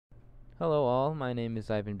Hello all, my name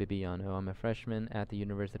is Ivan Bibiano. I'm a freshman at the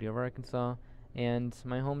University of Arkansas, and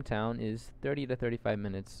my hometown is 30 to 35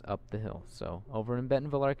 minutes up the hill, so over in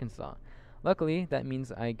Bentonville, Arkansas. Luckily, that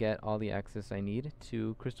means I get all the access I need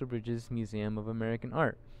to Crystal Bridges Museum of American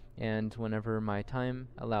Art, and whenever my time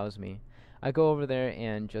allows me, I go over there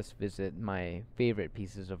and just visit my favorite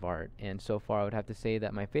pieces of art, and so far I would have to say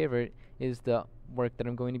that my favorite is the work that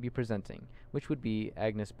I'm going to be presenting, which would be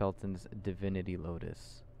Agnes Pelton's Divinity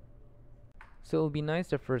Lotus. So it would be nice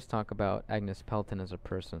to first talk about Agnes Pelton as a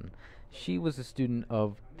person. She was a student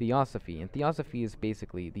of Theosophy, and Theosophy is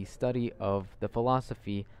basically the study of the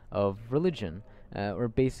philosophy of religion, or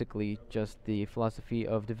basically just the philosophy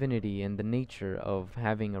of divinity and the nature of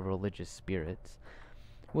having a religious spirit.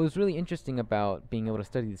 What was really interesting about being able to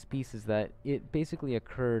study this piece is that it basically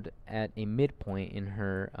occurred at a midpoint in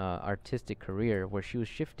her artistic career where she was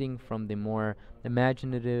shifting from the more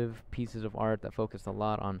imaginative pieces of art that focused a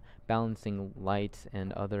lot on balancing light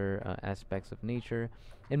and other aspects of nature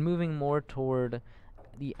and moving more toward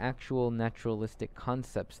the actual naturalistic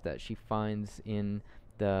concepts that she finds in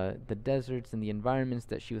the deserts and the environments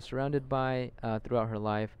that she was surrounded by throughout her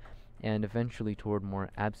life, and eventually toward more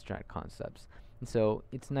abstract concepts. And so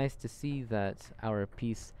it's nice to see that our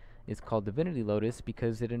piece is called Divinity Lotus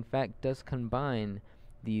because it in fact does combine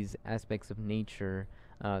these aspects of nature,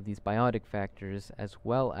 these biotic factors, as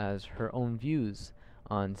well as her own views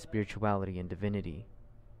on spirituality and divinity.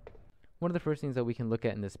 One of the first things that we can look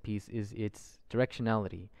at in this piece is its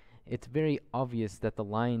directionality. It's very obvious that the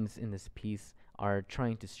lines in this piece are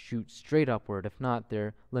trying to shoot straight upward, if not,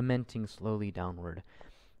 they're lamenting slowly downward.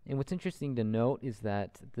 And what's interesting to note is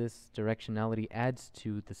that this directionality adds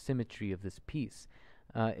to the symmetry of this piece.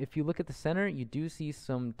 If you look at the center, you do see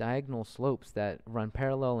some diagonal slopes that run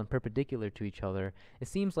parallel and perpendicular to each other. It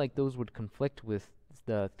seems like those would conflict with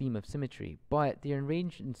the theme of symmetry, but they are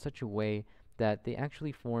arranged in such a way that they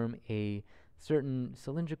actually form a certain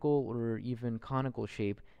cylindrical or even conical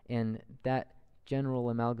shape, and that general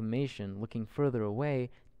amalgamation, looking further away,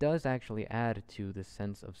 does actually add to the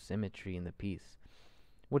sense of symmetry in the piece.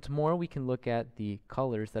 What's more, we can look at the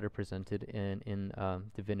colors that are presented in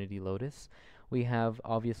Divinity Lotus. We have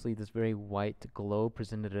obviously this very white globe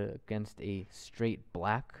presented against a straight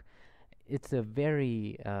black. It's a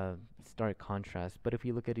very stark contrast, but if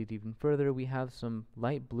we look at it even further, we have some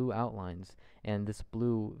light blue outlines, and this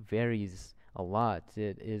blue varies a lot.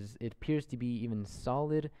 It appears to be even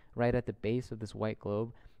solid right at the base of this white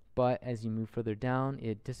globe, but as you move further down,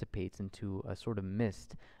 it dissipates into a sort of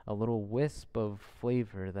mist, a little wisp of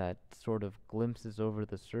flavor that sort of glimpses over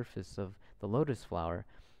the surface of the lotus flower.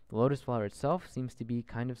 The lotus flower itself seems to be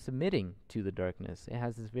kind of submitting to the darkness. It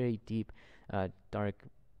has this very deep, dark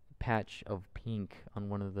patch of pink on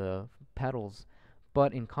one of the petals,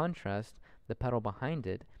 but in contrast, the petal behind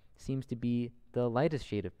it seems to be the lightest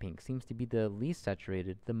shade of pink, seems to be the least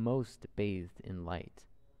saturated, the most bathed in light.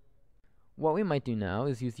 What we might do now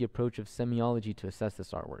is use the approach of semiology to assess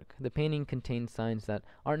this artwork. The painting contains signs that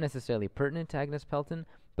aren't necessarily pertinent to Agnes Pelton,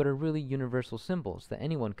 but are really universal symbols that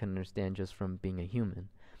anyone can understand just from being a human.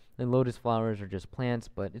 The lotus flowers are just plants,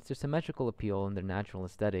 but it's their symmetrical appeal and their natural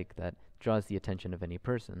aesthetic that draws the attention of any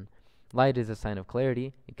person. Light is a sign of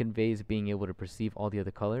clarity. It conveys being able to perceive all the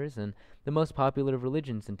other colors, and the most popular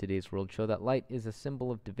religions in today's world show that light is a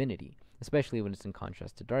symbol of divinity, especially when it's in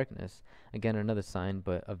contrast to darkness. Again, another sign,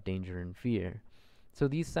 but of danger and fear. So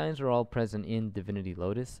these signs are all present in Divinity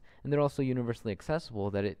Lotus, and they're also universally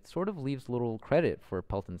accessible that it sort of leaves little credit for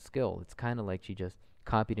Pelton's skill. It's kind of like she just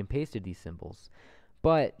copied and pasted these symbols.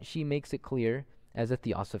 But she makes it clear, as a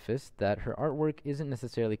theosophist, that her artwork isn't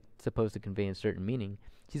necessarily supposed to convey a certain meaning.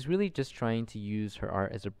 She's really just trying to use her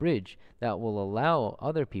art as a bridge that will allow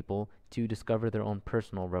other people to discover their own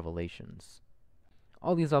personal revelations.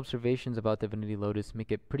 All these observations about Divinity Lotus make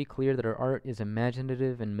it pretty clear that her art is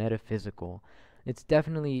imaginative and metaphysical. It's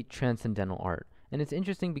definitely transcendental art. And it's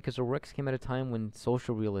interesting because her works came at a time when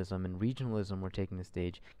social realism and regionalism were taking the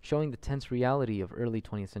stage, showing the tense reality of early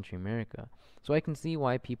 20th century America. So I can see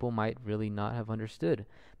why people might really not have understood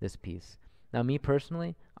this piece. Now, me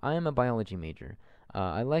personally, I am a biology major.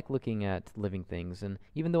 I like looking at living things, and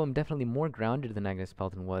even though I'm definitely more grounded than Agnes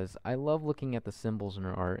Pelton was, I love looking at the symbols in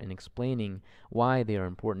her art and explaining why they are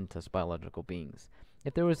important to us biological beings.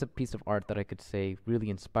 If there was a piece of art that I could say really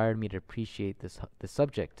inspired me to appreciate this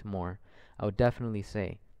subject more, I would definitely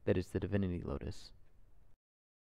say that it's the Divinity Lotus.